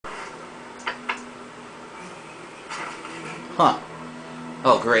Huh.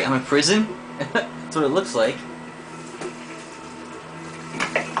 Oh, great. I'm in prison? That's what it looks like.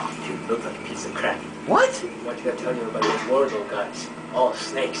 You look like a piece of crap. What? What did I tell you about those Warlow guys? All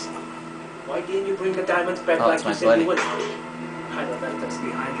snakes. Why didn't you bring the diamonds back like you said you would? Hydra left us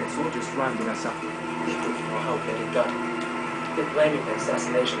behind and soldiers rounding us up. They don't know how to get it done. They're blaming the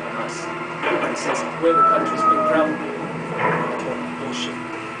assassination on us. Everybody says we're the country's big problem. Total bullshit.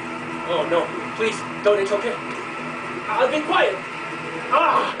 Oh no, please, don't, it's okay. I'll be quiet.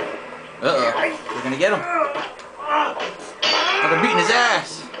 Ah! Uh-oh. We're gonna get him. Oh, they're beating his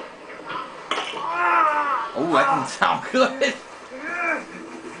ass. Oh, that didn't sound good.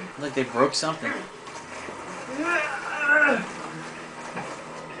 Like they broke something.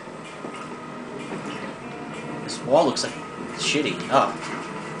 This wall looks like shitty. Oh.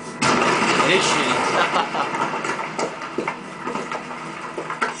 It is shitty.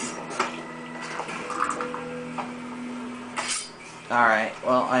 Alright,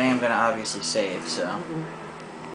 well, I am gonna obviously save, so.